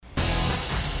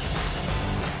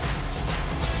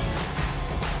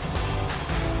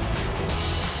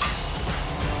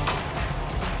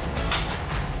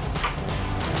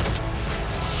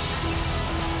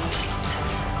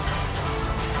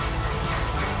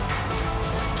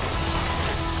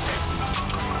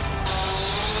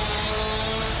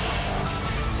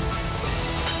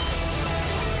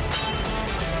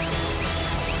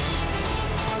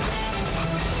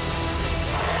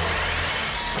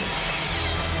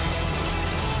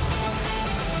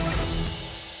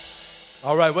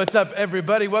All right, what's up,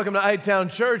 everybody? Welcome to I-Town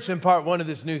Church and part one of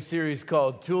this new series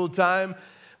called Tool Time.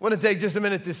 I want to take just a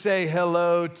minute to say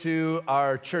hello to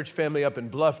our church family up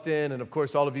in Bluffton, and of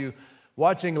course, all of you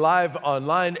watching live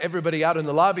online, everybody out in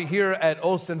the lobby here at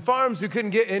Olson Farms who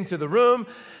couldn't get into the room.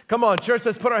 Come on, church,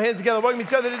 let's put our hands together, welcome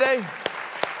each other today.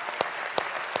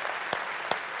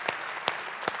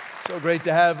 So great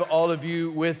to have all of you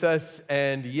with us,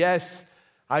 and yes,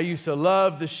 I used to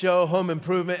love the show Home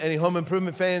Improvement. Any Home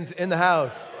Improvement fans in the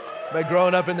house? Like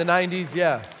growing up in the 90s,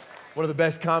 yeah. One of the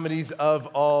best comedies of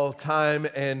all time.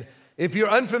 And if you're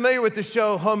unfamiliar with the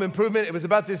show Home Improvement, it was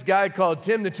about this guy called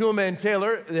Tim the Toolman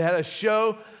Taylor that had a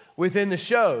show within the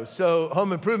show. So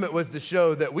Home Improvement was the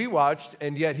show that we watched,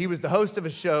 and yet he was the host of a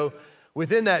show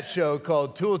within that show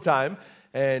called Tool Time.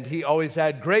 And he always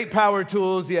had great power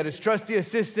tools. He had his trusty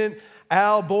assistant,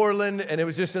 Al Borland, and it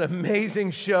was just an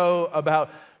amazing show about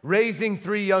raising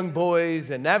three young boys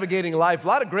and navigating life. A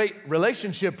lot of great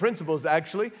relationship principles,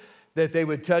 actually, that they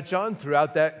would touch on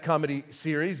throughout that comedy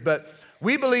series. But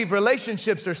we believe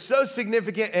relationships are so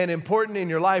significant and important in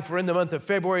your life. We're in the month of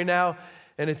February now,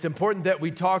 and it's important that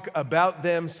we talk about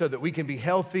them so that we can be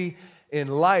healthy in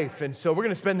life. And so we're going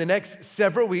to spend the next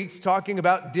several weeks talking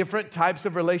about different types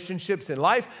of relationships in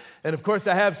life. And of course,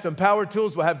 I have some power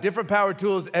tools. We'll have different power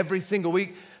tools every single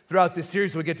week throughout this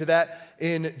series. We'll get to that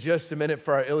in just a minute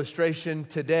for our illustration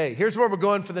today. Here's where we're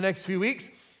going for the next few weeks.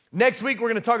 Next week, we're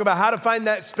going to talk about how to find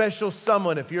that special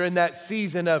someone. If you're in that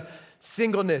season of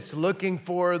singleness, looking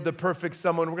for the perfect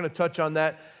someone, we're going to touch on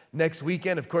that next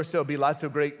weekend. Of course, there'll be lots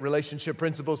of great relationship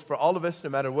principles for all of us, no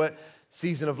matter what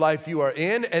season of life you are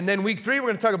in. And then week 3, we're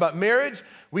going to talk about marriage.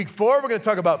 Week 4, we're going to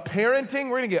talk about parenting.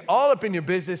 We're going to get all up in your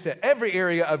business in every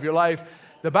area of your life.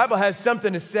 The Bible has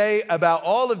something to say about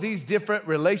all of these different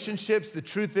relationships. The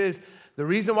truth is, the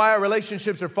reason why our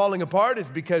relationships are falling apart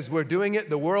is because we're doing it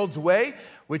the world's way,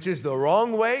 which is the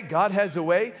wrong way. God has a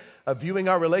way of viewing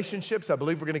our relationships. I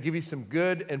believe we're going to give you some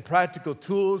good and practical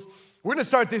tools. We're going to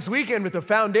start this weekend with the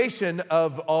foundation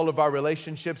of all of our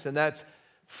relationships, and that's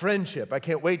friendship. I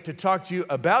can't wait to talk to you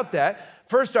about that.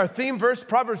 First, our theme verse,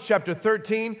 Proverbs chapter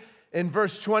 13 and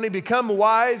verse 20. Become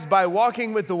wise by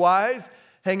walking with the wise,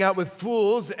 hang out with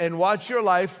fools, and watch your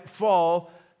life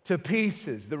fall to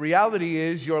pieces. The reality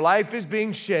is your life is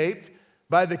being shaped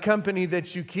by the company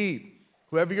that you keep.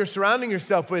 Whoever you're surrounding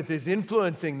yourself with is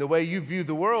influencing the way you view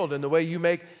the world and the way you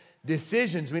make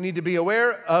decisions. We need to be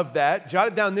aware of that. Jot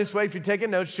it down this way if you're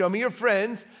taking notes. Show me your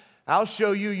friends. I'll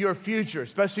show you your future.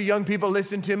 Especially young people,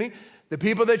 listen to me. The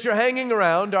people that you're hanging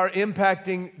around are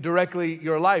impacting directly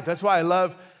your life. That's why I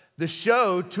love the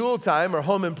show Tool Time or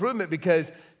Home Improvement,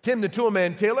 because Tim the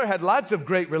Toolman Taylor had lots of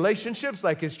great relationships,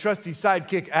 like his trusty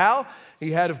sidekick Al.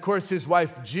 He had, of course, his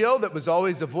wife Jill, that was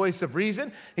always a voice of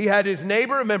reason. He had his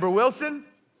neighbor, remember Wilson?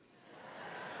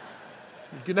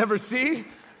 You can never see.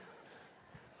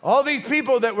 All these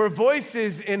people that were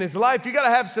voices in his life. You got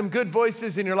to have some good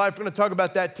voices in your life. We're going to talk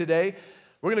about that today.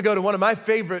 We're going to go to one of my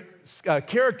favorite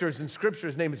characters in Scripture.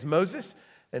 His name is Moses,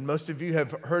 and most of you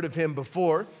have heard of him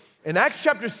before. In Acts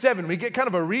chapter 7, we get kind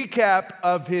of a recap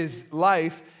of his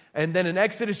life, and then in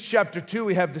Exodus chapter 2,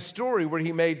 we have the story where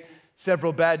he made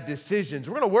several bad decisions.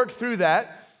 We're going to work through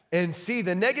that and see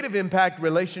the negative impact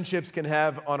relationships can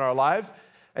have on our lives,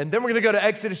 and then we're going to go to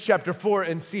Exodus chapter 4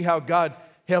 and see how God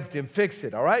helped him fix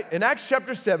it, all right? In Acts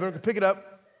chapter 7, we're going to pick it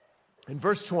up in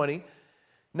verse 20.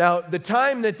 Now, the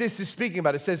time that this is speaking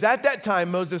about, it says, at that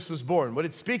time Moses was born. What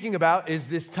it's speaking about is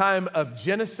this time of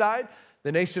genocide.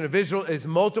 The nation of Israel is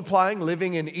multiplying,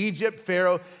 living in Egypt.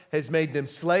 Pharaoh has made them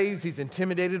slaves. He's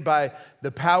intimidated by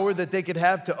the power that they could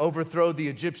have to overthrow the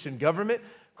Egyptian government.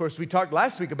 Of course, we talked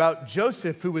last week about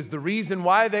Joseph, who was the reason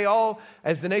why they all,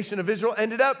 as the nation of Israel,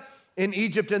 ended up in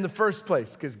Egypt in the first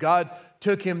place, because God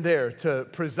took him there to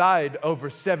preside over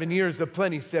 7 years of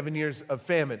plenty, 7 years of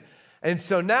famine. And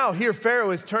so now here Pharaoh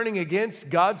is turning against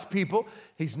God's people.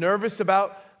 He's nervous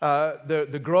about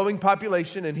the growing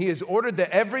population, and he has ordered that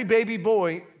every baby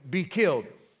boy be killed.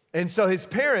 And so his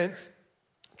parents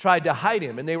tried to hide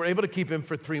him, and they were able to keep him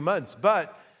for 3 months.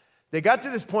 But they got to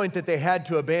this point that they had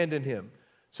to abandon him.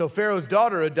 So Pharaoh's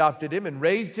daughter adopted him and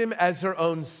raised him as her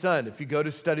own son. If you go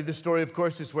to study the story, of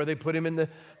course, it's where they put him in the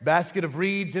basket of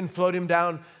reeds and float him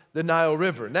down the Nile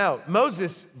River. Now,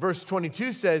 Moses, verse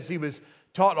 22 says he was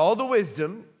taught all the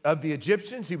wisdom of the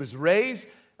Egyptians. He was raised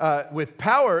with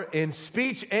power in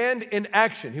speech and in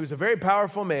action. He was a very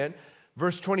powerful man.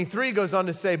 Verse 23 goes on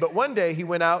to say, but one day he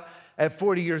went out at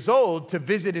 40 years old to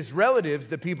visit his relatives,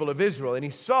 the people of Israel, and he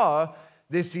saw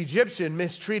this Egyptian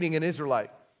mistreating an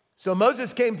Israelite. So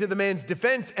Moses came to the man's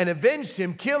defense and avenged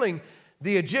him, killing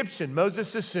the Egyptian.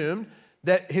 Moses assumed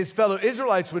that his fellow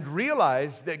Israelites would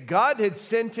realize that God had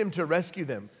sent him to rescue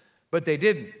them, but they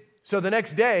didn't. So the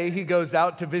next day, he goes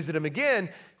out to visit him again.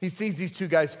 He sees these two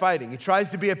guys fighting. He tries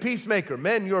to be a peacemaker.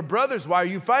 Men, you're brothers. Why are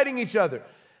you fighting each other?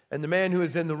 And the man who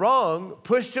is in the wrong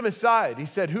pushed him aside. He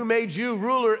said, who made you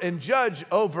ruler and judge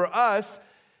over us?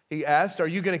 He asked, are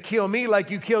you going to kill me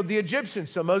like you killed the Egyptians?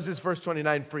 So Moses, verse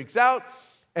 29, freaks out,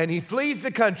 and he flees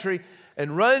the country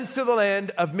and runs to the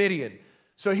land of Midian.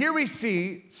 So here we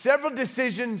see several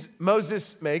decisions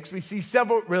Moses makes. We see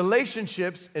several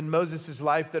relationships in Moses'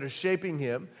 life that are shaping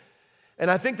him. And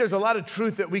I think there's a lot of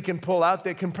truth that we can pull out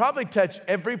that can probably touch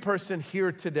every person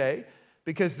here today.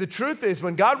 Because the truth is,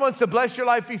 when God wants to bless your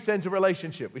life, he sends a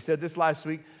relationship. We said this last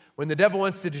week. When the devil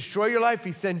wants to destroy your life,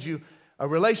 he sends you a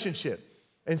relationship.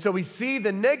 And so we see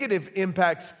the negative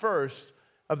impacts first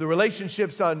of the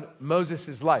relationships on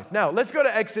Moses' life. Now, let's go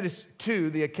to Exodus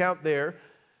 2, the account there,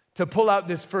 to pull out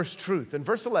this first truth. In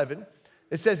verse 11,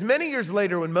 it says, many years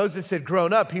later when Moses had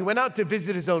grown up, he went out to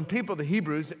visit his own people, the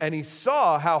Hebrews, and he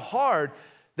saw how hard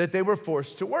that they were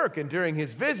forced to work. And during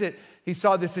his visit, he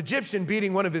saw this Egyptian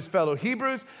beating one of his fellow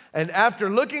Hebrews. And after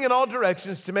looking in all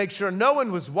directions to make sure no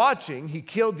one was watching, he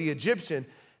killed the Egyptian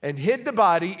and hid the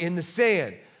body in the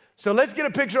sand. So let's get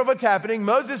a picture of what's happening.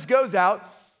 Moses goes out.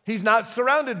 He's not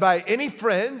surrounded by any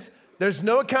friends. There's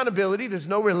no accountability. There's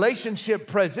no relationship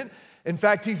present. In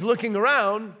fact, he's looking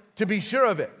around to be sure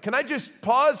of it. Can I just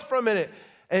pause for a minute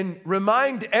and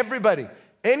remind everybody,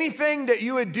 anything that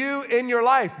you would do in your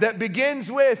life that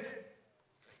begins with,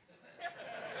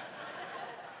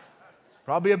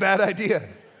 probably a bad idea.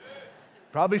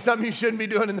 Probably something you shouldn't be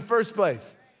doing in the first place.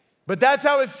 But that's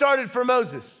how it started for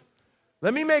Moses.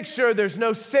 Let me make sure there's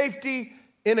no safety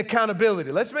in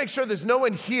accountability. Let's make sure there's no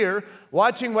one here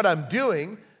watching what I'm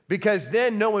doing, because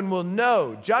then no one will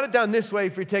know. Jot it down this way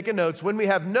if you're taking notes. When we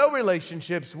have no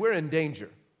relationships, we're in danger.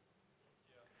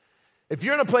 If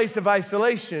you're in a place of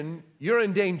isolation, you're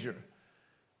in danger.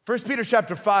 1 Peter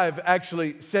chapter 5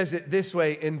 actually says it this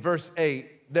way in verse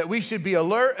 8, that we should be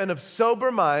alert and of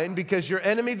sober mind because your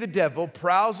enemy, the devil,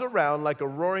 prowls around like a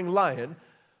roaring lion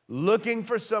looking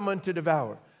for someone to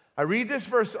devour. I read this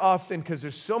verse often because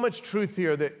there's so much truth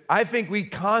here that I think we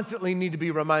constantly need to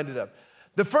be reminded of.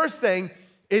 The first thing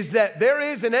is that there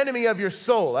is an enemy of your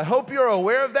soul. I hope you're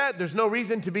aware of that. There's no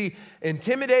reason to be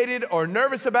intimidated or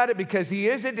nervous about it because he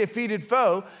is a defeated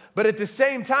foe. But at the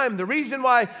same time, the reason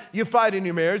why you fight in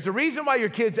your marriage, the reason why your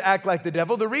kids act like the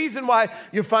devil, the reason why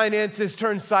your finances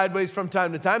turn sideways from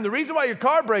time to time, the reason why your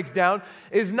car breaks down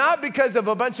is not because of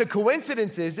a bunch of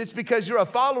coincidences. It's because you're a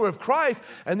follower of Christ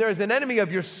and there is an enemy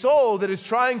of your soul that is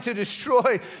trying to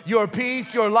destroy your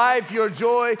peace, your life, your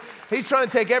joy. He's trying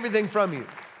to take everything from you.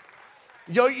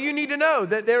 You need to know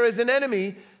that there is an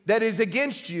enemy that is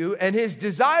against you, and his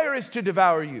desire is to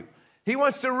devour you. He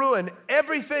wants to ruin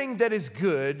everything that is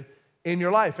good in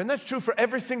your life, and that's true for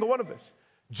every single one of us.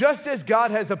 Just as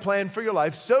God has a plan for your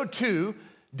life, so too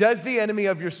does the enemy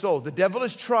of your soul. The devil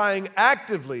is trying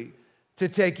actively to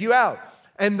take you out.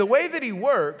 And the way that he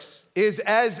works is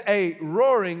as a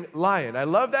roaring lion. I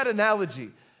love that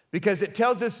analogy because it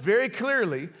tells us very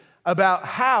clearly about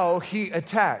how he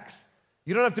attacks.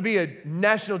 You don't have to be a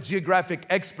National Geographic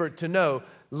expert to know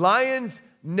lions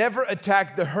never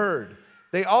attack the herd.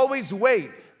 They always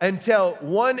wait until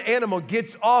one animal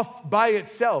gets off by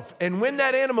itself. And when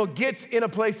that animal gets in a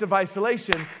place of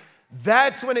isolation,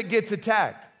 that's when it gets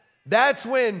attacked. That's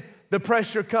when the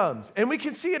pressure comes. And we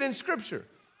can see it in Scripture.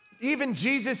 Even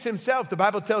Jesus himself, the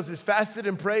Bible tells us, fasted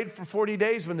and prayed for 40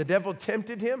 days when the devil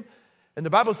tempted him. And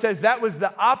the Bible says that was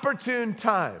the opportune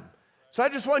time. So I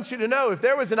just want you to know, if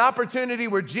there was an opportunity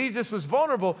where Jesus was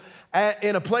vulnerable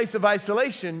in a place of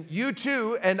isolation, you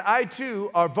too and I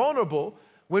too are vulnerable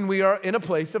when we are in a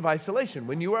place of isolation.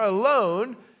 When you are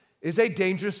alone is a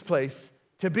dangerous place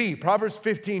to be. Proverbs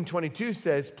 15:22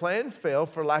 says, plans fail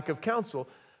for lack of counsel,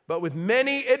 but with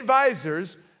many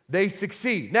advisors, they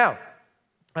succeed. Now,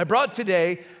 I brought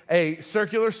today a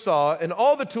circular saw, and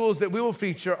all the tools that we will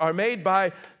feature are made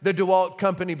by the DeWalt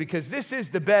company because this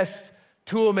is the best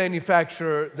tool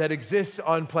manufacturer that exists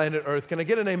on planet Earth. Can I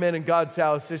get an amen in God's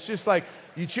house? It's just like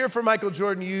you cheer for Michael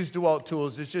Jordan, you use DeWalt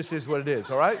tools. It just is what it is,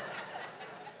 all right?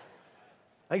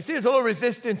 I can see there's a little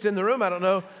resistance in the room. I don't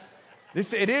know.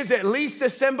 It is at least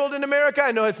assembled in America.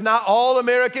 I know it's not all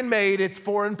American made. It's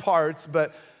foreign parts,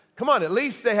 but come on, at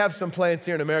least they have some plants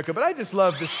here in America. But I just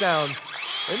love the sound.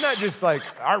 Isn't that just like,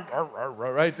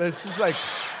 right? It's just like,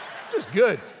 just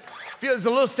good. There's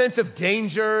a little sense of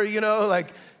danger,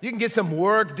 like, you can get some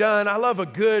work done. I love a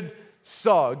good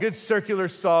saw, a good circular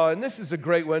saw, and this is a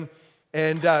great one.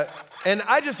 And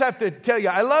I just have to tell you,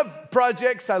 I love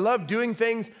projects. I love doing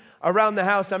things around the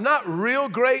house. I'm not real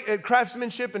great at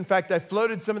craftsmanship. In fact, I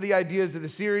floated some of the ideas of the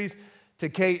series to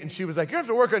Kate, and she was like, you have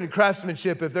to work on your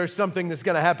craftsmanship if there's something that's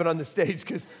going to happen on the stage,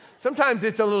 because sometimes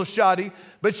it's a little shoddy.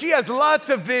 But she has lots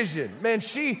of vision. Man,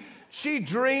 she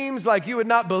dreams like you would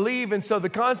not believe. And so the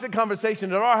constant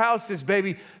conversation at our house is,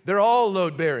 baby, they're all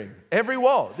load-bearing. Every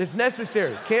wall is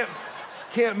necessary.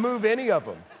 Can't move any of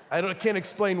them. Can't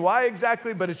explain why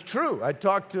exactly, but it's true. I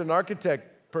talked to an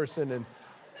architect person, and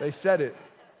they said it.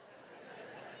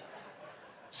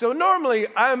 So normally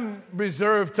I'm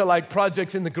reserved to like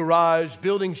projects in the garage,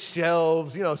 building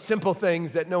shelves, simple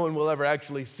things that no one will ever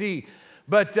actually see.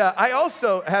 But I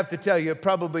also have to tell you,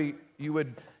 probably you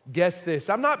would guess this,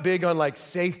 I'm not big on like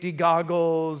safety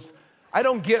goggles. I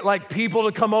don't get like people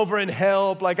to come over and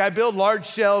help. Like I build large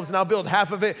shelves and I'll build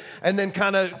half of it and then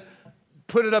kind of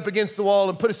put it up against the wall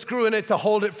and put a screw in it to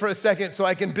hold it for a second so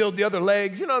I can build the other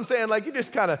legs. You know what I'm saying? Like you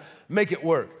just kind of make it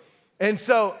work. And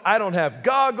so I don't have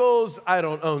goggles, I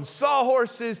don't own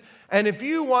sawhorses, and if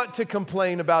you want to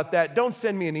complain about that, don't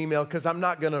send me an email because I'm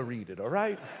not going to read it, all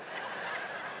right?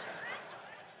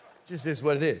 Just is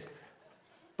what it is.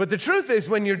 But the truth is,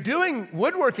 when you're doing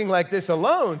woodworking like this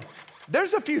alone,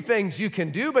 there's a few things you can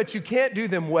do, but you can't do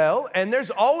them well, and there's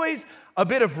always a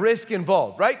bit of risk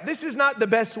involved, right? This is not the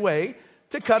best way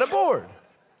to cut a board.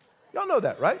 Y'all know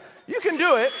that, right? You can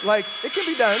do it, like it can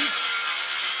be done.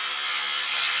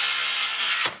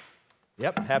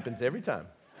 Yep, happens every time.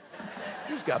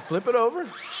 You just got to flip it over.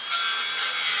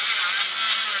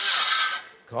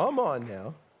 Come on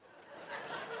now.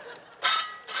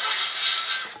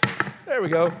 There we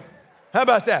go. How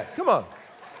about that? Come on.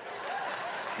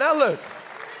 Now look,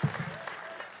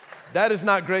 that is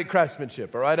not great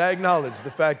craftsmanship, all right? I acknowledge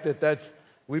the fact that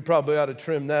we probably ought to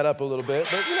trim that up a little bit,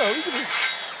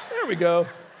 but there we go.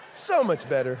 So much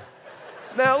better.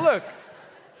 Now look,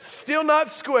 still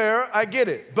not square, I get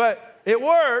it, but it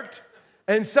worked,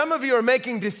 and some of you are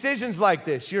making decisions like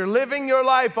this. You're living your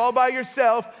life all by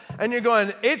yourself, and you're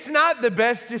going, it's not the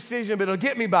best decision, but it'll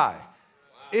get me by.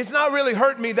 It's not really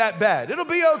hurting me that bad. It'll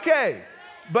be okay.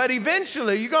 But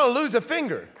eventually, you're going to lose a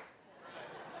finger.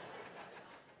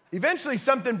 Eventually,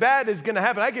 something bad is going to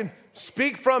happen. I can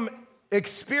speak from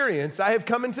experience. I have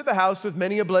come into the house with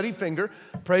many a bloody finger.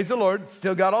 Praise the Lord,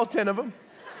 still got all 10 of them.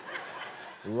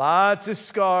 Lots of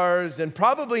scars, and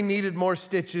probably needed more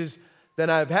stitches than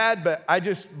I've had, but I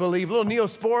just believe a little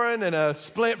Neosporin and a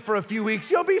splint for a few weeks,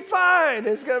 you'll be fine.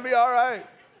 It's going to be all right.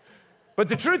 But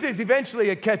the truth is, eventually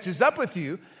it catches up with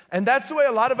you, and that's the way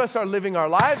a lot of us are living our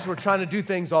lives. We're trying to do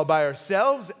things all by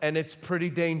ourselves, and it's pretty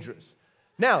dangerous.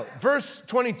 Now, verse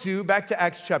 22, back to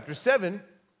Acts chapter 7,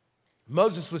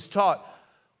 Moses was taught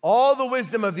all the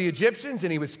wisdom of the Egyptians,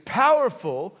 and he was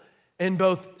powerful in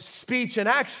both speech and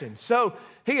action. So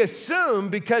he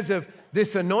assumed, because of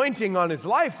this anointing on his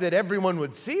life, that everyone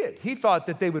would see it. He thought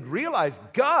that they would realize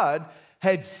God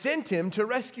had sent him to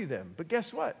rescue them. But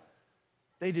guess what?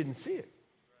 They didn't see it.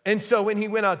 And so when he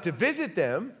went out to visit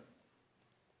them,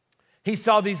 he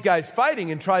saw these guys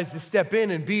fighting and tries to step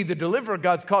in and be the deliverer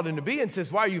God's called him to be, and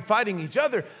says, why are you fighting each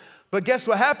other? But guess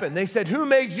what happened? They said, who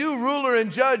made you ruler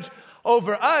and judge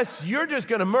over us? You're just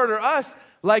going to murder us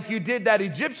like you did that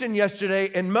Egyptian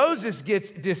yesterday. And Moses gets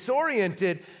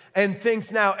disoriented and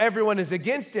thinks now everyone is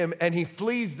against him, and he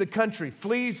flees the country,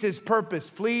 flees his purpose,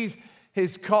 flees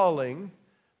his calling,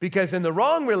 because in the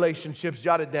wrong relationships,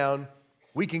 jot it down,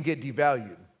 we can get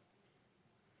devalued.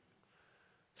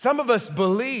 Some of us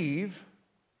believe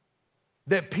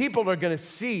that people are going to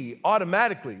see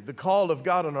automatically the call of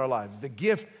God in our lives, the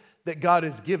gift that God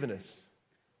has given us,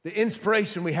 the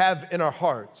inspiration we have in our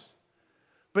hearts.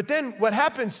 But then what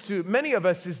happens to many of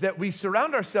us is that we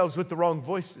surround ourselves with the wrong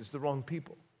voices, the wrong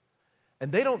people.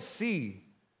 And they don't see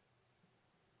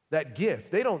that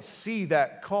gift. They don't see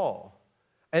that call.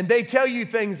 And they tell you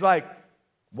things like,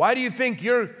 why do you think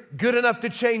you're good enough to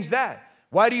change that?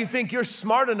 Why do you think you're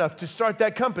smart enough to start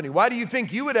that company? Why do you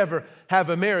think you would ever have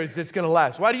a marriage that's going to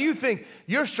last? Why do you think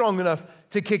you're strong enough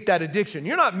to kick that addiction?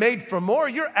 You're not made for more.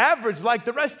 You're average like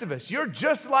the rest of us. You're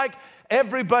just like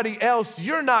everybody else.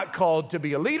 You're not called to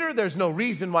be a leader. There's no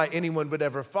reason why anyone would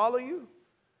ever follow you.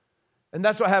 And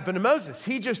that's what happened to Moses.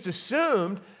 He just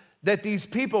assumed that these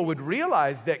people would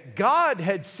realize that God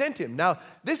had sent him. Now,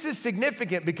 this is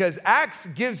significant because Acts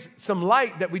gives some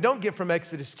light that we don't get from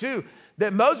Exodus 2,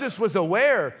 that Moses was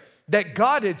aware that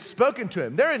God had spoken to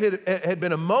him. There had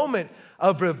been a moment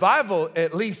of revival,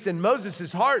 at least in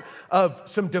Moses' heart, of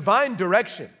some divine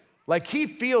direction. Like he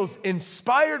feels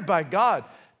inspired by God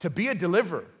to be a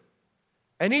deliverer.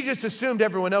 And he just assumed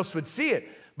everyone else would see it.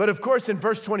 But of course, in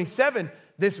verse 27,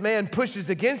 this man pushes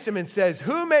against him and says,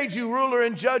 who made you ruler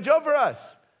and judge over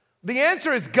us? The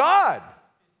answer is God.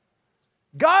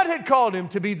 God had called him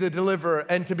to be the deliverer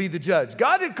and to be the judge.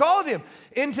 God had called him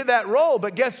into that role,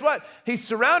 but guess what? He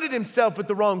surrounded himself with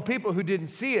the wrong people who didn't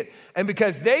see it, and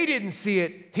because they didn't see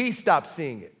it, he stopped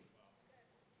seeing it.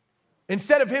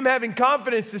 Instead of him having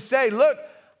confidence to say, look,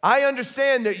 I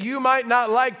understand that you might not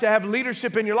like to have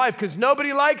leadership in your life because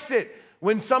nobody likes it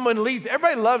when someone leads.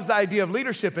 Everybody loves the idea of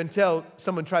leadership until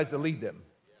someone tries to lead them.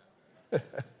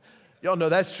 Y'all know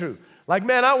that's true. Like,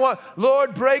 man, I want,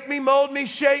 Lord, break me, mold me,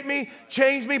 shape me,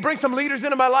 change me, bring some leaders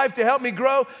into my life to help me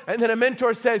grow. And then a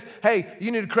mentor says, hey,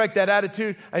 you need to correct that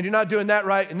attitude, and you're not doing that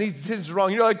right, and these decisions are wrong.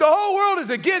 And you're like, the whole world is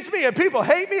against me, and people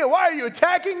hate me, and why are you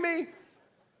attacking me?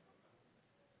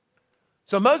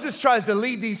 So Moses tries to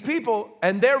lead these people,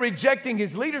 and they're rejecting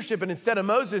his leadership. And instead of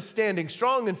Moses standing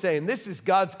strong and saying, this is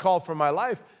God's call for my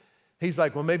life, he's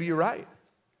like, well, maybe you're right.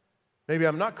 Maybe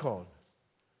I'm not called.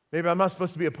 Maybe I'm not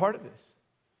supposed to be a part of this.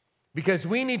 Because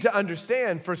we need to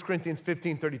understand 1 Corinthians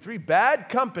 15:33, bad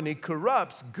company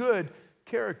corrupts good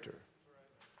character.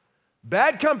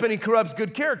 Bad company corrupts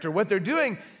good character. What they're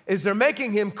doing is they're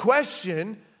making him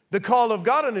question the call of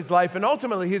God in his life and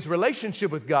ultimately his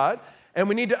relationship with God. And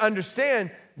we need to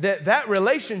understand that that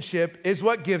relationship is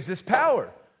what gives us power.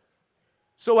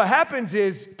 So what happens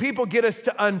is people get us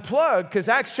to unplug, because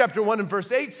Acts chapter 1 and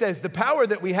verse 8 says the power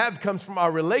that we have comes from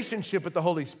our relationship with the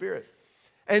Holy Spirit.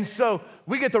 And so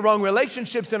we get the wrong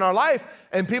relationships in our life,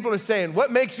 and people are saying,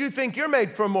 what makes you think you're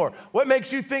made for more? What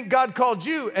makes you think God called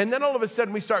you? And then all of a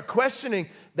sudden we start questioning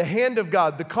the hand of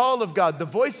God, the call of God, the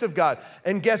voice of God.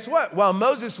 And guess what? While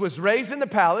Moses was raised in the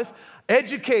palace,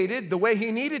 educated the way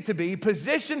he needed to be,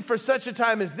 positioned for such a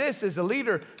time as this as a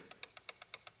leader,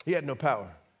 he had no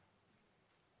power.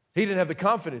 He didn't have the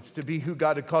confidence to be who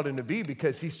God had called him to be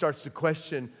because he starts to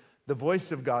question the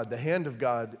voice of God, the hand of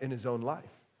God in his own life.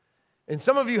 And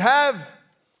some of you have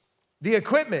the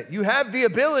equipment, you have the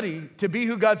ability to be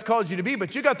who God's called you to be,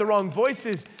 but you got the wrong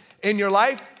voices in your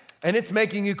life, and it's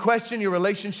making you question your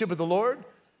relationship with the Lord,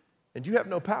 and you have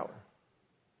no power.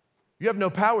 You have no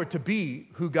power to be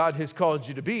who God has called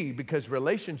you to be because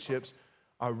relationships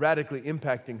are radically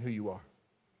impacting who you are.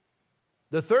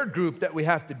 The third group that we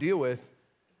have to deal with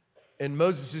in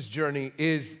Moses' journey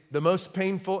is the most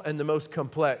painful and the most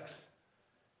complex,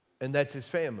 and that's his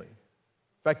family.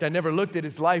 In fact, I never looked at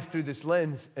his life through this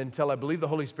lens until I believe the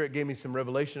Holy Spirit gave me some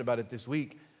revelation about it this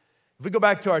week. If we go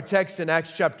back to our text in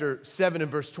Acts chapter 7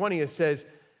 and verse 20, it says,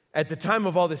 at the time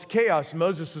of all this chaos,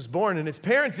 Moses was born, and his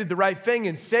parents did the right thing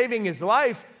in saving his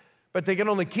life, but they could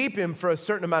only keep him for a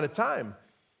certain amount of time.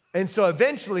 And so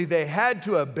eventually they had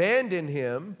to abandon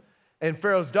him, and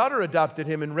Pharaoh's daughter adopted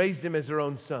him and raised him as her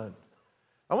own son.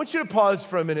 I want you to pause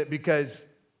for a minute because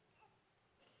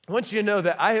I want you to know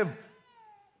that I have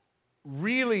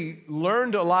really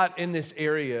learned a lot in this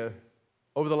area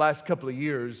over the last couple of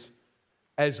years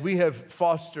as we have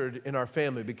fostered in our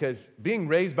family, because being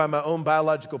raised by my own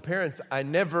biological parents, I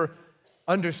never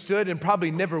understood and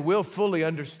probably never will fully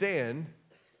understand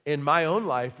in my own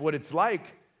life what it's like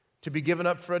to be given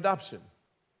up for adoption.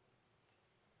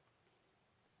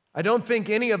 I don't think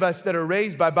any of us that are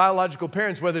raised by biological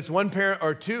parents, whether it's one parent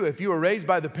or two, if you were raised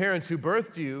by the parents who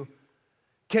birthed you,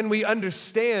 can we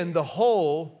understand the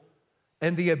whole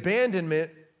and the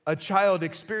abandonment a child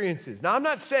experiences. Now, I'm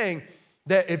not saying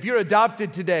that if you're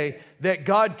adopted today, that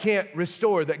God can't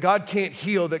restore, that God can't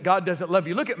heal, that God doesn't love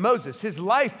you. Look at Moses. His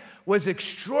life was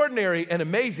extraordinary and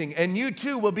amazing, and you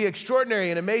too will be extraordinary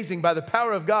and amazing by the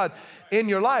power of God in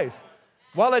your life.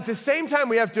 While at the same time,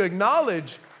 we have to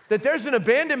acknowledge that there's an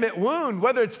abandonment wound,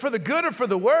 whether it's for the good or for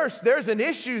the worse, there's an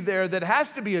issue there that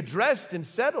has to be addressed and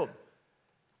settled.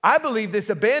 I believe this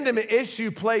abandonment issue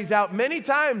plays out many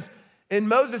times in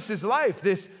Moses' life,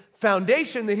 this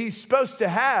foundation that he's supposed to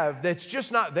have that's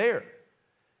just not there.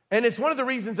 And it's one of the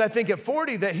reasons I think at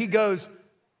 40 that he goes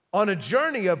on a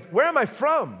journey of where am I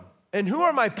from? And who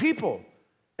are my people?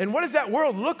 And what does that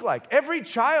world look like? Every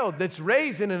child that's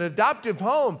raised in an adoptive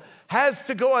home has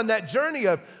to go on that journey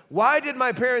of why did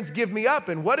my parents give me up?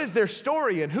 And what is their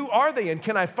story? And who are they? And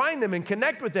can I find them and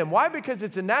connect with them? Why? Because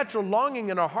it's a natural longing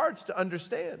in our hearts to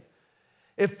understand.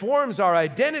 It forms our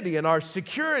identity and our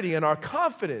security and our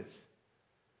confidence.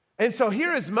 And so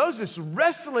here is Moses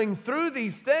wrestling through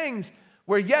these things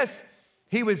where, yes,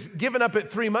 he was given up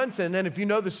at 3 months. And then if you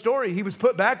know the story, he was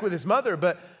put back with his mother.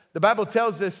 But the Bible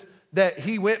tells us that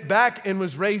he went back and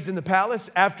was raised in the palace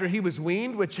after he was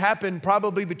weaned, which happened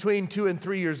probably between 2 and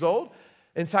 3 years old.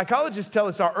 And psychologists tell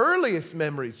us our earliest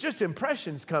memories, just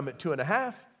impressions, come at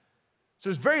 2.5. So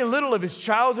there's very little of his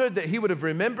childhood that he would have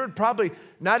remembered, probably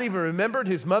not even remembered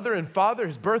his mother and father,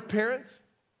 his birth parents.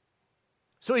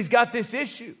 So he's got this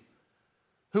issue.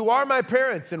 Who are my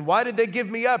parents and why did they give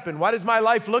me up and why does my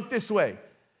life look this way?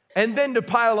 And then to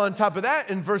pile on top of that,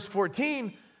 in verse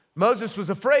 14, Moses was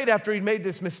afraid after he'd made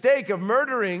this mistake of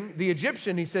murdering the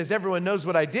Egyptian. He says, everyone knows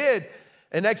what I did.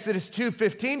 And Exodus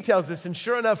 2:15 tells us, and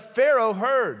sure enough, Pharaoh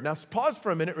heard. Now pause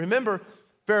for a minute. Remember,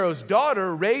 Pharaoh's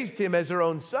daughter raised him as her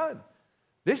own son.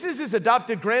 This is his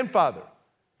adopted grandfather.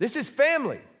 This is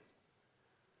family.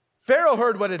 Pharaoh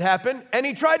heard what had happened and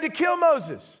he tried to kill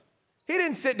Moses. He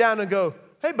didn't sit down and go,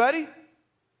 hey, buddy,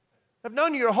 I've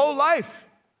known you your whole life.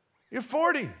 You're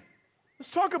 40.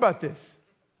 Let's talk about this.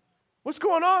 What's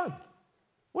going on?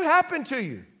 What happened to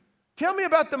you? Tell me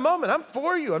about the moment. I'm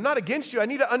for you. I'm not against you. I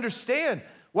need to understand.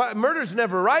 Murder's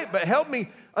never right, but help me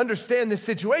understand this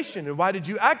situation. And why did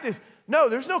you act this? No,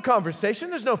 there's no conversation.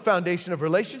 There's no foundation of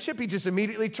relationship. He just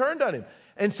immediately turned on him.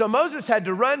 And so Moses had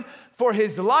to run for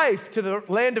his life to the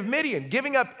land of Midian,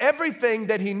 giving up everything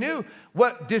that he knew,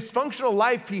 what dysfunctional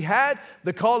life he had,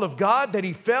 the call of God that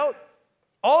he felt.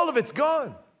 All of it's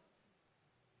gone.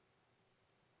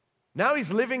 Now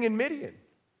he's living in Midian.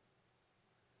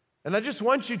 And I just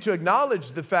want you to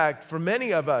acknowledge the fact, for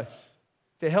many of us,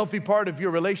 it's a healthy part of your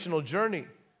relational journey,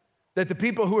 that the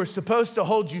people who are supposed to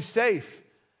hold you safe,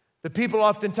 the people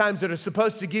oftentimes that are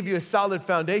supposed to give you a solid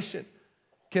foundation,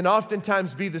 can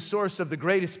oftentimes be the source of the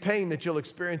greatest pain that you'll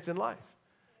experience in life.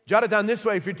 Jot it down this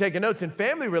way if you're taking notes. In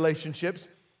family relationships,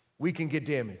 we can get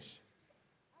damaged.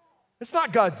 It's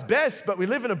not God's best, but we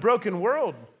live in a broken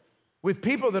world with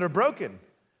people that are broken.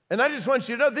 And I just want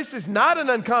you to know this is not an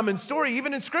uncommon story,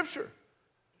 even in Scripture.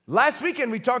 Last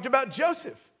weekend, we talked about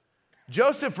Joseph.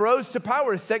 Joseph rose to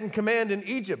power as second command in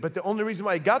Egypt, but the only reason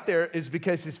why he got there is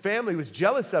because his family was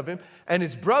jealous of him, and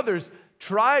his brothers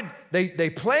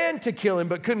they planned to kill him,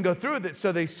 but couldn't go through with it,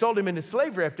 so they sold him into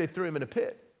slavery after they threw him in a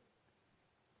pit.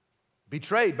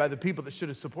 Betrayed by the people that should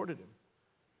have supported him.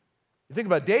 You think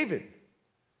about David.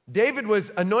 David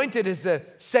was anointed as the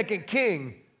second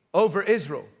king over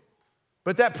Israel.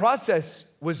 But that process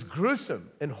was gruesome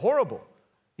and horrible.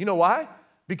 You know why?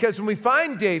 Because when we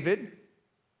find David,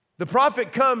 the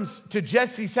prophet comes to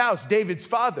Jesse's house, David's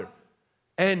father,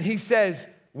 and he says,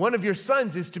 one of your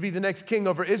sons is to be the next king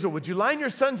over Israel. Would you line your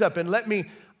sons up and let me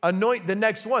anoint the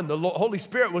next one? The Holy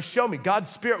Spirit will show me.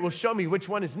 God's Spirit will show me which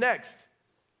one is next,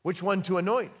 which one to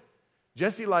anoint.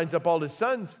 Jesse lines up all his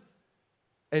sons,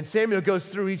 and Samuel goes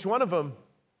through each one of them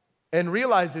and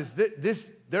realizes that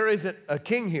there isn't a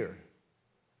king here.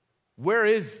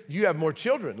 You have more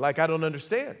children? Like, I don't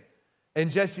understand.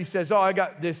 And Jesse says, I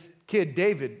got this kid,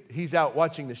 David. He's out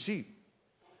watching the sheep.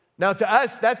 Now, to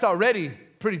us, that's already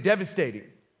pretty devastating.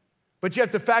 But you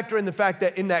have to factor in the fact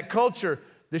that in that culture,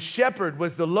 the shepherd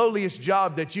was the lowliest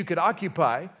job that you could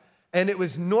occupy, and it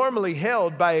was normally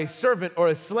held by a servant or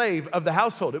a slave of the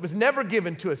household. It was never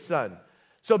given to a son.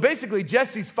 So basically,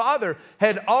 Jesse's father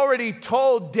had already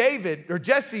told David,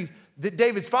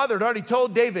 David's father had already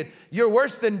told David, you're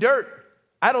worse than dirt.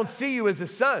 I don't see you as a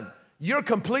son. You're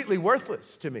completely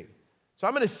worthless to me. So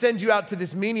I'm going to send you out to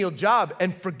this menial job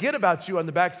and forget about you on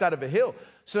the backside of a hill.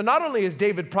 So not only is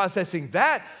David processing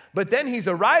that, but then he's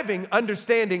arriving,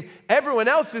 understanding everyone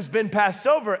else has been passed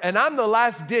over, and I'm the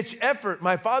last ditch effort.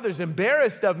 My father's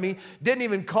embarrassed of me, didn't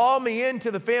even call me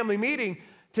into the family meeting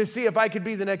to see if I could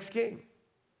be the next king.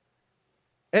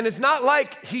 And it's not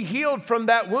like he healed from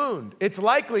that wound. It's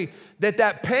likely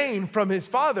that pain from his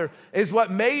father is what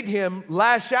made him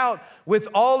lash out with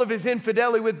all of his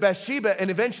infidelity with Bathsheba and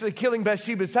eventually killing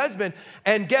Bathsheba's husband.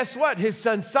 And guess what? His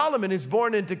son Solomon is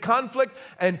born into conflict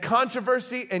and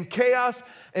controversy and chaos.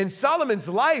 And Solomon's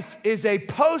life is a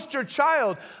poster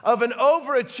child of an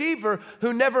overachiever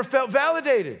who never felt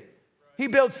validated. He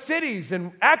built cities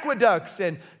and aqueducts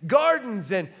and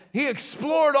gardens, and he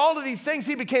explored all of these things.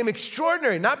 He became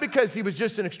extraordinary, not because he was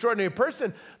just an extraordinary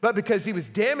person, but because he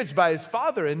was damaged by his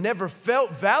father and never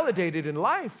felt validated in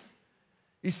life.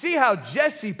 You see how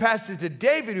Jesse passed it to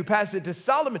David, who passed it to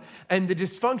Solomon, and the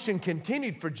dysfunction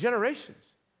continued for generations.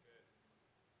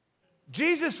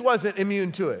 Jesus wasn't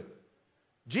immune to it.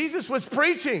 Jesus was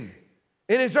preaching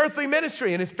in his earthly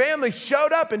ministry, and his family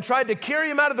showed up and tried to carry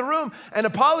him out of the room and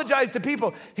apologize to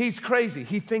people. He's crazy.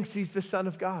 He thinks he's the Son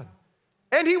of God.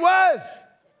 And he was.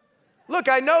 Look,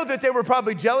 I know that they were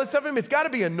probably jealous of him. It's got to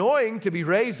be annoying to be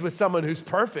raised with someone who's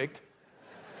perfect.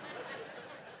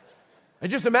 And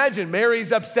just imagine,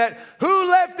 Mary's upset. Who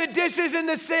left the dishes in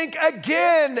the sink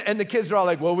again? And the kids are all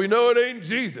like, well, we know it ain't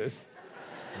Jesus.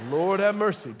 Lord have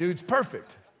mercy. Dude's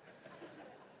perfect.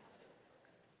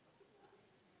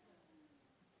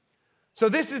 So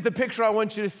this is the picture I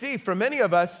want you to see. For many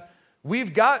of us,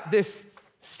 we've got this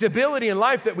stability in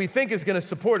life that we think is going to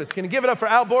support us. Can you give it up for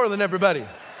Al Borland, everybody?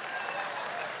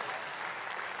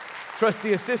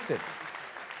 trusty assistant.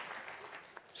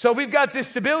 So we've got this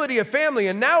stability of family,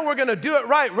 and now we're going to do it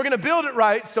right. We're going to build it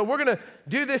right, so we're going to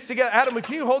do this together. Adam,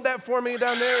 can you hold that for me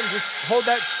down there and just hold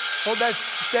that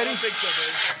steady? I don't think so,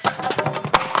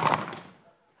 babe.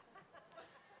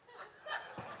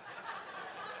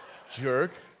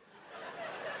 Jerk.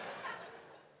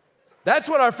 That's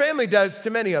what our family does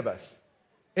to many of us.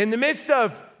 In the midst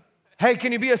of, hey,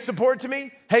 can you be a support to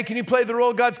me? Hey, can you play the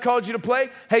role God's called you to play?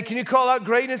 Hey, can you call out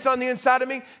greatness on the inside of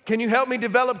me? Can you help me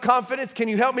develop confidence? Can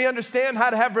you help me understand how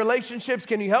to have relationships?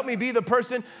 Can you help me be the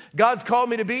person God's called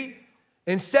me to be?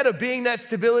 Instead of being that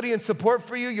stability and support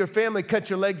for you, your family cut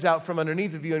your legs out from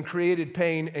underneath of you and created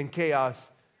pain and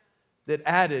chaos that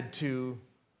added to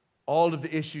all of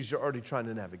the issues you're already trying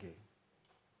to navigate.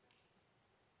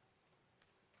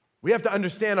 We have to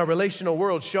understand our relational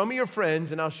world. Show me your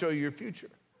friends and I'll show you your future.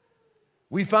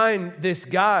 We find this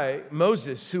guy,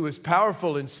 Moses, who is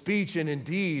powerful in speech and in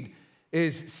deed,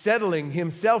 is settling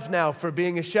himself now for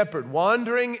being a shepherd,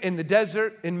 wandering in the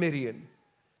desert in Midian,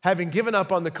 having given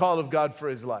up on the call of God for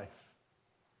his life.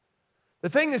 The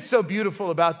thing that's so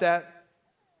beautiful about that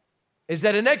is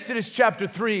that in Exodus chapter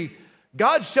 3,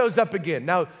 God shows up again.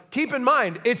 Now, keep in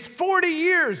mind, it's 40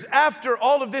 years after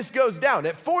all of this goes down.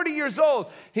 At 40 years old,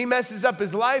 he messes up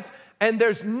his life, and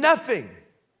there's nothing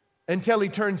until he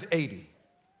turns 80.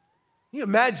 Can you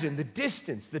imagine the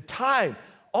distance, the time,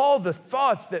 all the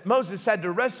thoughts that Moses had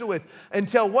to wrestle with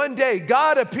until one day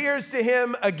God appears to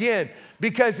him again?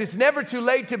 Because it's never too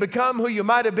late to become who you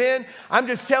might have been. I'm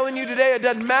just telling you today, it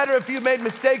doesn't matter if you've made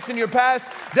mistakes in your past.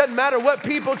 Doesn't matter what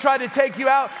people try to take you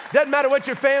out. Doesn't matter what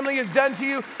your family has done to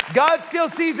you. God still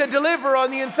sees a deliverer on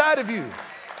the inside of you.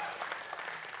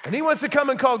 And he wants to come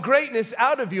and call greatness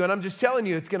out of you. And I'm just telling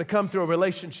you, it's going to come through a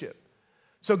relationship.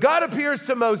 So God appears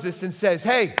to Moses and says,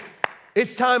 hey,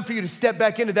 it's time for you to step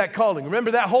back into that calling.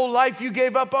 Remember that whole life you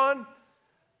gave up on?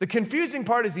 The confusing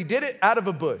part is he did it out of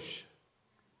a bush.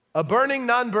 A burning,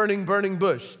 non-burning, burning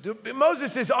bush.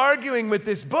 Moses is arguing with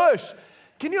this bush.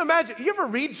 Can you imagine? You ever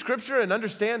read scripture and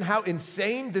understand how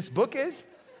insane this book is?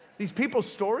 These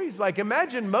people's stories? Like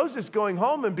imagine Moses going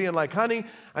home and being like, honey,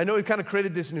 I know we kind of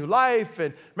created this new life.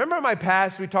 And remember in my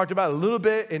past, we talked about a little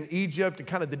bit in Egypt and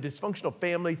kind of the dysfunctional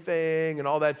family thing and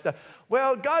all that stuff.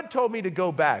 Well, God told me to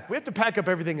go back. We have to pack up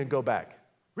everything and go back.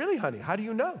 Really, honey? How do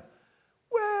you know?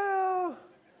 Well,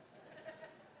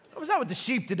 I was out with the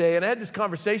sheep today, and I had this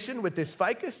conversation with this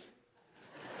ficus.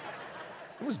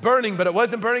 It was burning, but it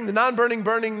wasn't burning. The non-burning,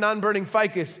 burning, non-burning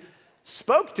ficus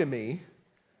spoke to me,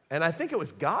 and I think it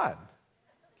was God.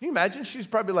 Can you imagine? She's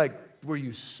probably like, were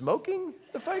you smoking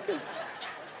the ficus?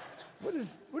 What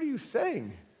are you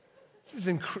saying? This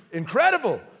is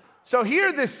incredible. So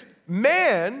here this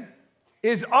man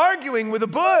is arguing with a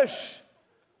bush,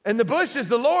 and the bush is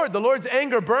the Lord. The Lord's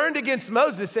anger burned against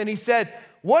Moses, and he said,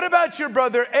 what about your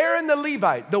brother Aaron the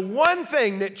Levite? The one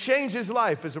thing that changes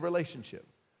life is a relationship.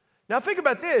 Now think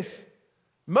about this.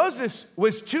 Moses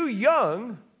was too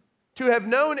young to have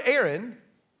known Aaron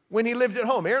when he lived at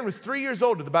home. Aaron was 3 years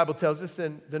older, the Bible tells us,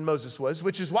 than Moses was,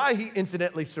 which is why he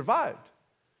incidentally survived,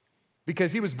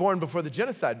 because he was born before the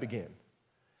genocide began.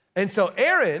 And so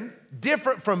Aaron,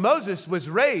 different from Moses, was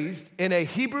raised in a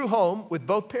Hebrew home with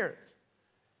both parents.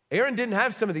 Aaron didn't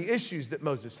have some of the issues that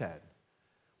Moses had.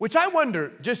 Which I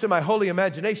wonder, just in my holy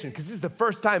imagination, because this is the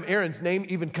first time Aaron's name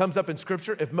even comes up in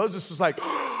Scripture, if Moses was like,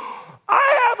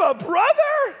 I have a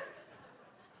brother?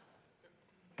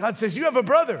 God says, you have a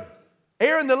brother,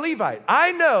 Aaron the Levite.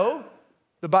 I know,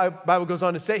 the Bible goes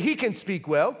on to say, he can speak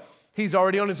well. He's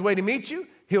already on his way to meet you.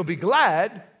 He'll be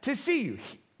glad to see you.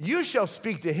 You shall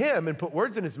speak to him and put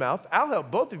words in his mouth. I'll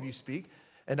help both of you speak,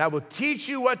 and I will teach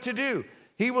you what to do.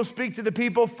 He will speak to the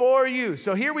people for you.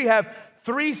 So here we have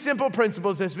 3 simple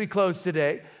principles as we close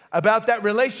today about that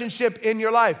relationship in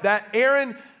your life, that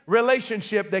Aaron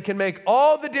relationship that can make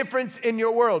all the difference in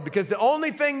your world. Because the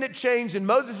only thing that changed in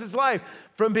Moses' life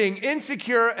from being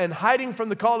insecure and hiding from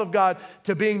the call of God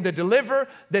to being the deliverer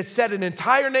that set an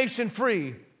entire nation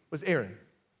free was Aaron.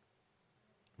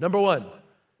 Number 1,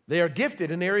 they are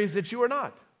gifted in areas that you are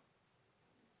not.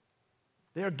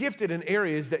 They are gifted in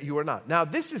areas that you are not. Now,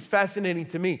 this is fascinating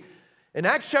to me. In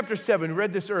Acts chapter 7, we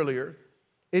read this earlier,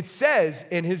 it says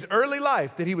in his early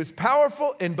life that he was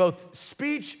powerful in both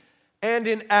speech and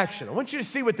in action. I want you to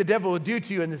see what the devil will do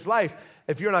to you in this life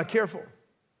if you're not careful.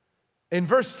 In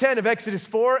verse 10 of Exodus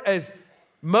 4, as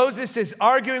Moses is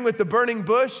arguing with the burning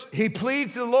bush, he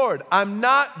pleads to the Lord, I'm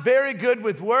not very good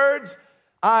with words.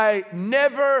 I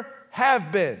never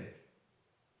have been.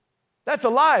 That's a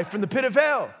lie from the pit of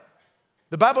hell.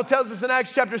 The Bible tells us in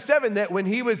Acts chapter 7 that when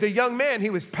he was a young man, he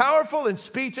was powerful in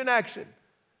speech and action.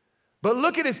 But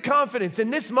look at his confidence. In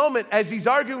this moment, as he's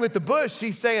arguing with the bush,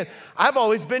 he's saying, I've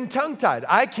always been tongue-tied.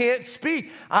 I can't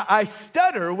speak. I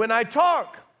stutter when I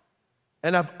talk.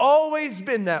 And I've always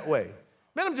been that way.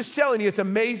 Man, I'm just telling you, it's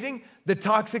amazing the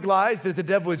toxic lies that the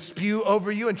devil would spew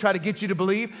over you and try to get you to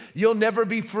believe. You'll never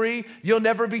be free. You'll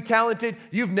never be talented.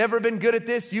 You've never been good at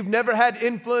this. You've never had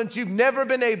influence. You've never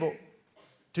been able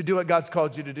to do what God's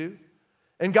called you to do.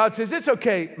 And God says, it's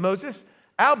okay, Moses.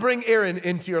 I'll bring Aaron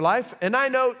into your life, and I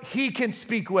know he can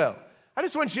speak well. I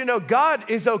just want you to know God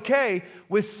is okay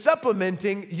with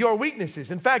supplementing your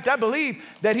weaknesses. In fact, I believe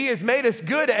that he has made us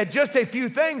good at just a few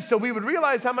things so we would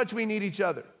realize how much we need each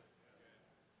other.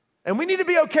 And we need to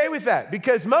be okay with that,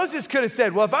 because Moses could have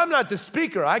said, well, if I'm not the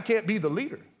speaker, I can't be the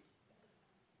leader.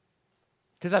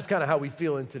 Because that's kind of how we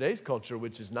feel in today's culture,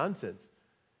 which is nonsense.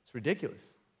 It's ridiculous.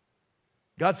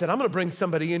 God said, I'm going to bring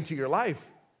somebody into your life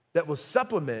that will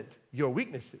supplement your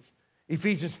weaknesses.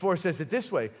 Ephesians 4 says it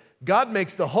this way: God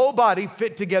makes the whole body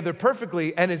fit together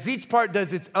perfectly, and as each part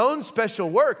does its own special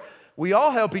work, we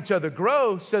all help each other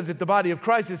grow so that the body of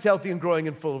Christ is healthy and growing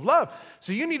and full of love.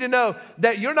 So you need to know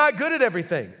that you're not good at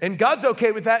everything, and God's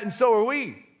okay with that, and so are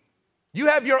we. You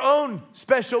have your own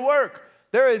special work.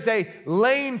 There is a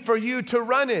lane for you to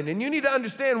run in, and you need to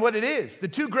understand what it is. The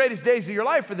two greatest days of your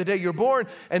life are the day you're born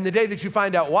and the day that you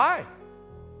find out why.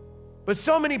 But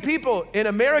so many people in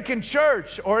American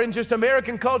church or in just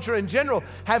American culture in general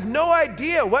have no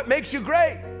idea what makes you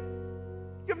great.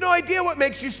 You have no idea what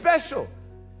makes you special.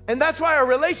 And that's why our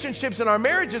relationships and our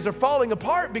marriages are falling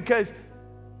apart, because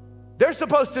they're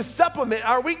supposed to supplement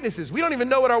our weaknesses. We don't even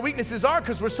know what our weaknesses are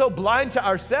because we're so blind to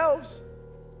ourselves.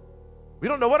 We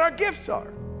don't know what our gifts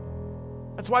are.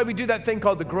 That's why we do that thing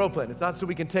called the Grow Plan. It's not so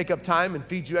we can take up time and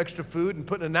feed you extra food and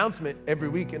put an announcement every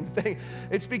week in the thing.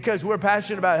 It's because we're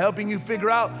passionate about helping you figure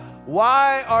out,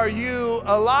 why are you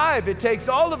alive? It takes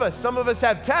all of us. Some of us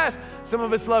have tasks. Some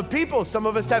of us love people. Some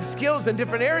of us have skills in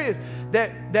different areas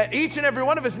that each and every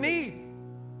one of us need.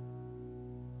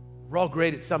 We're all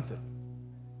great at something.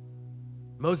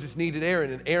 Moses needed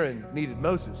Aaron, and Aaron needed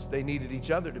Moses. They needed each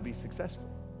other to be successful.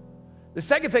 The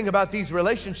second thing about these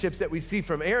relationships that we see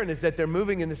from Aaron is that they're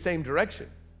moving in the same direction.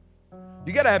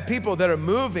 You got to have people that are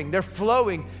moving, they're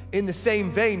flowing in the same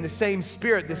vein, the same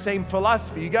spirit, the same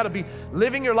philosophy. You got to be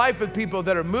living your life with people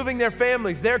that are moving their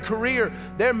families, their career,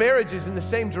 their marriages in the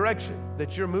same direction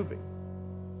that you're moving.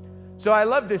 So I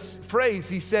love this phrase.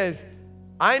 He says,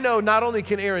 I know not only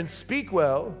can Aaron speak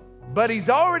well, but he's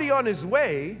already on his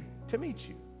way to meet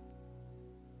you.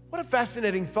 What a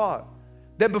fascinating thought,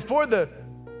 that before the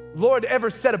Lord ever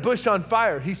set a bush on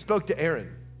fire, he spoke to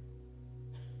Aaron.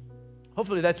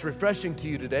 Hopefully that's refreshing to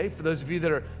you today, for those of you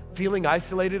that are feeling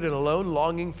isolated and alone,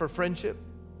 longing for friendship.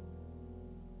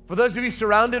 For those of you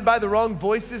surrounded by the wrong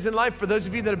voices in life, for those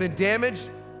of you that have been damaged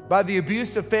by the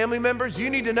abuse of family members, you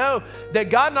need to know that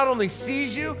God not only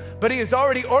sees you, but he is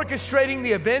already orchestrating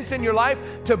the events in your life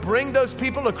to bring those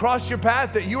people across your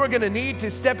path that you are going to need to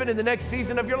step into the next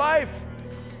season of your life.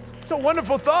 It's a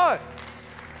wonderful thought.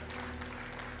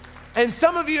 And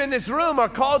some of you in this room are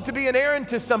called to be an Aaron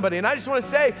to somebody. And I just want to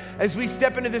say, as we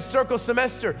step into this circle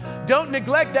semester, don't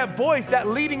neglect that voice, that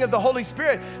leading of the Holy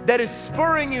Spirit that is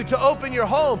spurring you to open your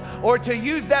home or to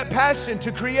use that passion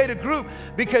to create a group,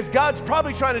 because God's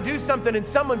probably trying to do something in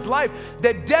someone's life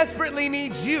that desperately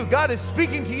needs you. God is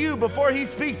speaking to you before he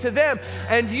speaks to them,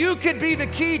 and you could be the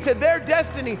key to their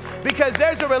destiny, because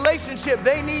there's a relationship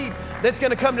they need that's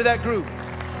going to come to that group.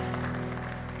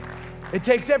 It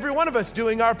takes every one of us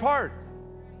doing our part.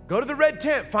 Go to the Red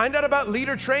Tent, find out about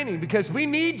leader training, because we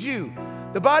need you.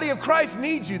 The body of Christ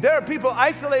needs you. There are people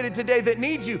isolated today that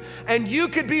need you, and you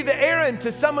could be the Aaron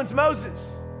to someone's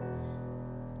Moses.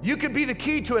 You could be the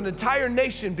key to an entire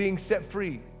nation being set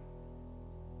free,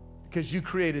 because you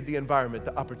created the environment,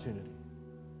 the opportunity.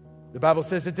 The Bible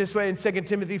says it this way in 2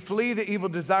 Timothy, flee the evil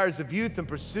desires of youth and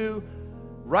pursue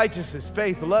righteousness,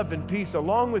 faith, love, and peace,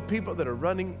 along with people that are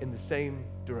running in the same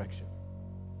direction.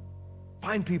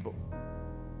 Find people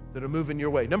that are moving your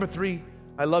way. Number 3,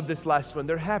 I love this last one.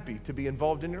 They're happy to be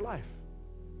involved in your life.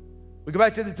 We go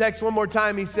back to the text one more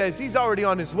time. He says, he's already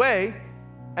on his way,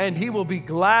 and he will be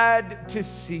glad to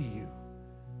see you.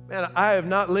 Man, I have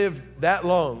not lived that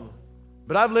long,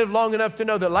 but I've lived long enough to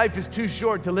know that life is too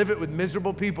short to live it with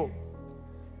miserable people.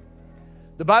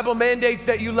 The Bible mandates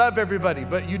that you love everybody,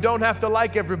 but you don't have to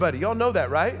like everybody. Y'all know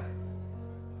that, right?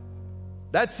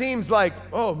 That seems like,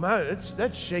 oh man,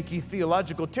 that's shaky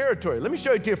theological territory. Let me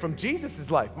show it to you from Jesus'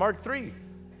 life, Mark 3.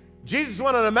 Jesus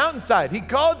went on a mountainside. He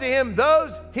called to him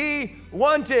those he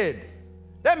wanted.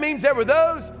 That means there were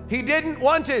those he didn't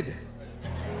wanted.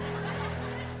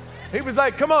 He was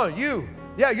like, come on, you.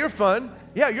 Yeah, you're fun.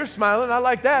 Yeah, you're smiling. I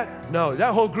like that. No,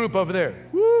 that whole group over there,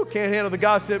 woo, can't handle the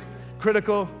gossip,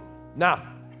 critical. Nah,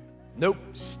 nope,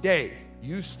 stay.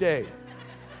 You stay.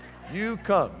 You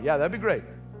come. Yeah, that'd be great.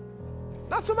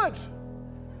 Not so much.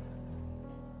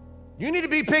 You need to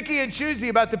be picky and choosy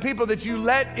about the people that you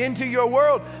let into your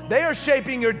world. They are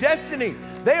shaping your destiny.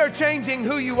 They are changing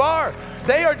who you are.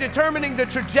 They are determining the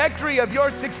trajectory of your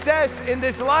success in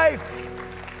this life.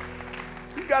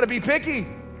 You've got to be picky.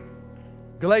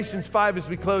 Galatians 5, as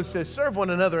we close, says, serve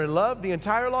one another in love. The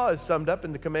entire law is summed up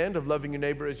in the command of loving your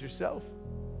neighbor as yourself.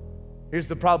 Here's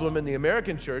the problem in the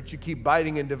American church. You keep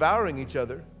biting and devouring each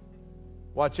other.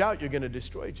 Watch out, you're going to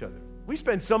destroy each other. We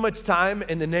spend so much time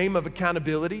in the name of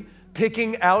accountability,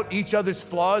 picking out each other's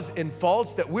flaws and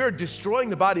faults, that we're destroying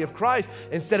the body of Christ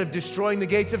instead of destroying the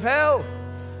gates of hell.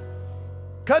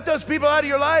 Cut those people out of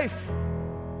your life.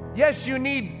 Yes, you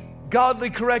need godly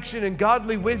correction and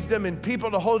godly wisdom and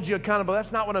people to hold you accountable.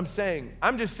 That's not what I'm saying.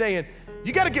 I'm just saying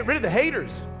you got to get rid of the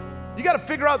haters. You got to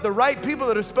figure out the right people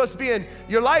that are supposed to be in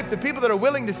your life, the people that are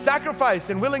willing to sacrifice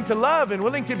and willing to love and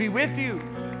willing to be with you.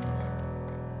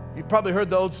 You've probably heard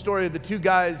the old story of the two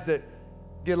guys that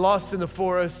get lost in the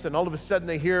forest, and all of a sudden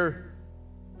they hear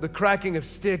the cracking of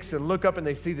sticks and look up and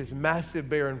they see this massive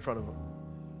bear in front of them.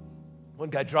 One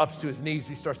guy drops to his knees.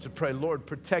 He starts to pray, Lord,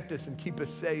 protect us and keep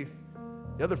us safe.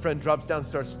 The other friend drops down and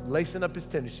starts lacing up his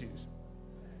tennis shoes.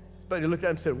 But he looked at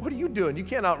him and said, what are you doing? You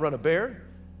can't outrun a bear.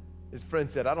 His friend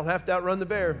said, I don't have to outrun the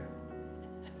bear.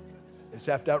 I just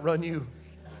have to outrun you.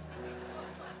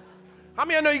 How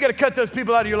many of you know you got to cut those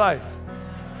people out of your life?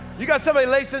 You got somebody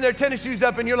lacing their tennis shoes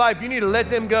up in your life, you need to let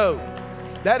them go.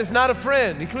 That is not a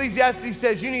friend. Ecclesiastes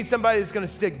says you need somebody that's going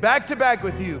to stick back to back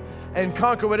with you and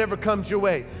conquer whatever comes your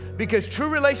way. Because true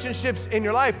relationships in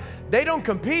your life, they don't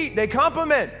compete, they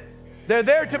complement. They're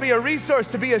there to be a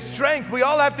resource, to be a strength. We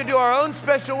all have to do our own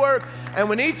special work. And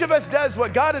when each of us does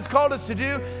what God has called us to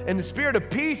do in the spirit of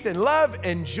peace and love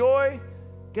and joy,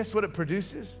 guess what it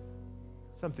produces?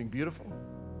 Something beautiful.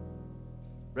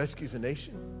 Rescues a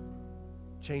nation.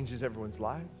 Changes everyone's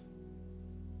lives.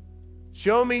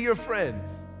 Show me your friends.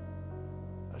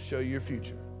 I'll show you your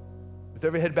future. With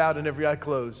every head bowed and every eye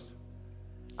closed,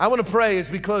 I want to pray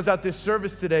as we close out this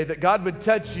service today that God would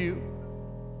touch you.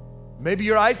 Maybe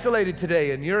you're isolated today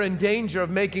and you're in danger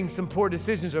of making some poor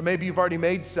decisions, or maybe you've already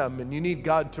made some and you need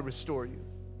God to restore you.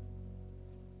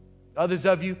 Others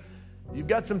of you, you've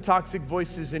got some toxic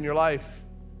voices in your life.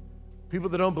 People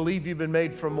that don't believe you've been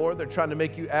made for more, they're trying to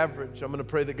make you average. I'm going to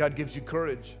pray that God gives you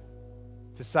courage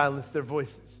to silence their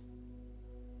voices.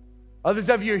 Others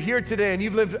of you are here today and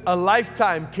you've lived a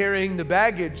lifetime carrying the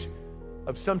baggage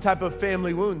of some type of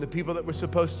family wound. The people that were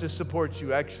supposed to support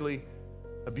you actually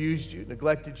abused you,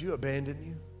 neglected you, abandoned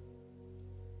you.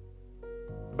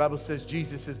 The Bible says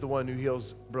Jesus is the one who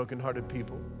heals brokenhearted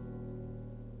people.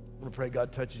 I want to pray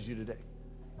God touches you today.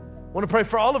 I want to pray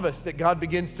for all of us that God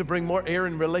begins to bring more air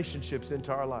and relationships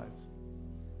into our lives.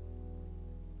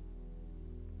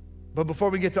 But before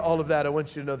we get to all of that, I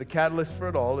want you to know the catalyst for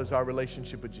it all is our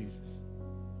relationship with Jesus.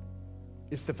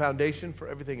 It's the foundation for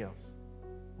everything else.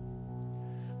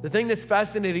 The thing that's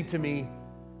fascinating to me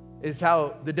is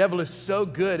how the devil is so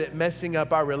good at messing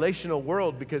up our relational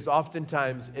world, because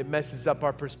oftentimes it messes up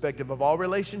our perspective of all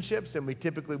relationships, and we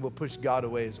typically will push God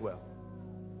away as well.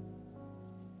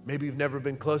 Maybe you've never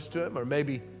been close to him, or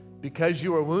maybe because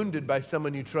you were wounded by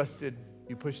someone you trusted,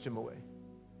 you pushed him away.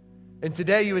 And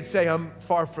today you would say, I'm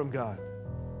far from God.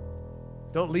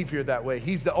 Don't leave here that way.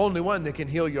 He's the only one that can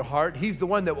heal your heart. He's the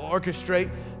one that will orchestrate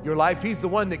your life. He's the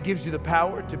one that gives you the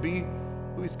power to be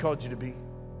who he's called you to be.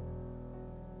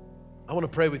 I want to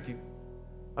pray with you.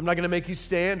 I'm not going to make you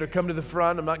stand or come to the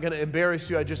front. I'm not going to embarrass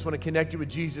you. I just want to connect you with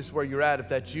Jesus where you're at, if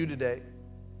that's you today.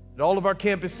 At all of our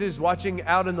campuses, watching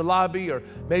out in the lobby or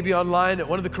maybe online at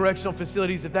one of the correctional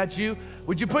facilities, if that's you,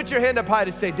 would you put your hand up high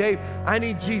to say, Dave, I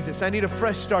need Jesus. I need a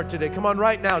fresh start today. Come on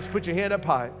right now. Just put your hand up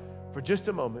high for just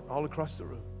a moment all across the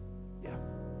room. Yeah.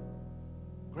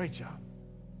 Great job.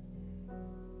 All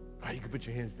right, you can put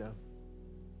your hands down.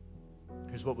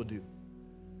 Here's what we'll do.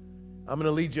 I'm going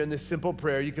to lead you in this simple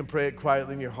prayer. You can pray it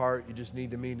quietly in your heart. You just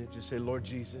need to mean it. Just say, Lord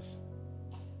Jesus,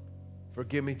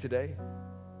 forgive me today.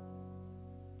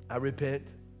 I repent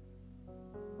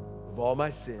of all my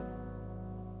sin.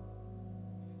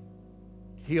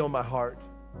 Heal my heart.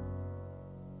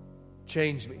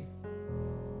 Change me.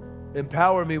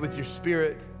 Empower me with your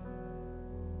Spirit.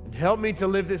 And help me to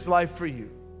live this life for you.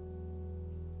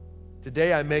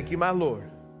 Today I make you my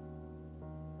Lord.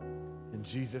 In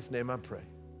Jesus' name I pray.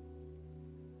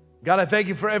 God, I thank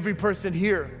you for every person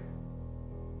here.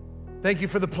 Thank you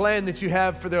for the plan that you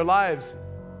have for their lives.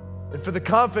 and for the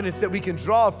confidence that we can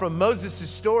draw from Moses'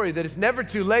 story that it's never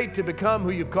too late to become who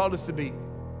you've called us to be.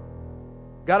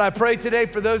 God, I pray today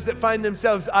for those that find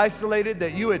themselves isolated,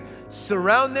 that you would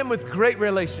surround them with great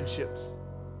relationships.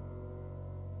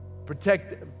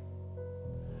 Protect them.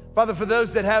 Father, for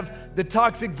those that have the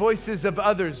toxic voices of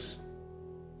others,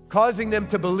 causing them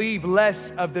to believe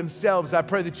less of themselves, I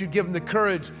pray that you give them the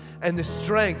courage and the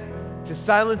strength to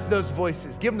silence those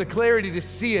voices. Give them the clarity to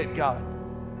see it, God.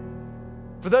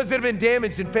 For those that have been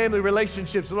damaged in family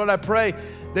relationships, Lord, I pray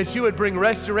that you would bring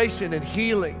restoration and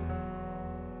healing.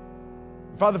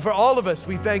 Father, for all of us,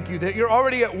 we thank you that you're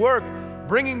already at work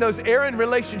bringing those errand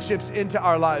relationships into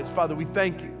our lives. Father, we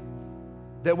thank you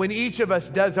that when each of us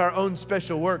does our own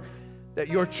special work, that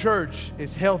your church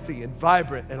is healthy and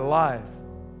vibrant and alive.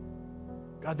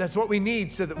 God, that's what we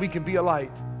need so that we can be a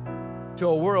light to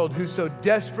a world who so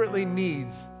desperately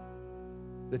needs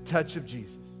the touch of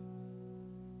Jesus.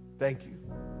 Thank you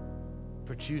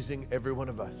for choosing every one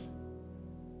of us.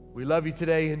 We love you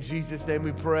today. In Jesus' name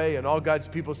we pray. And all God's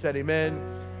people said amen.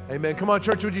 Amen. Come on,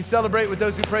 church, would you celebrate with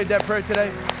those who prayed that prayer today?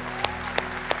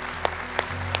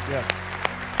 Yeah.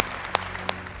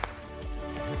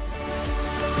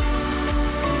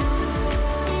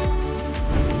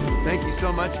 Thank you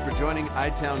so much for joining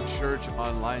iTown Church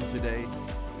online today.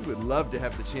 We would love to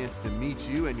have the chance to meet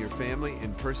you and your family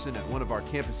in person at one of our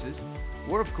campuses.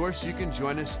 Or, of course, you can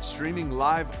join us streaming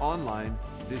live online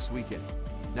this weekend.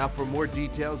 Now, for more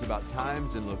details about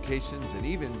times and locations and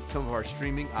even some of our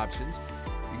streaming options,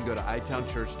 you can go to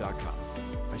itownchurch.com.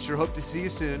 I sure hope to see you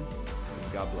soon.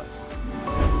 God bless.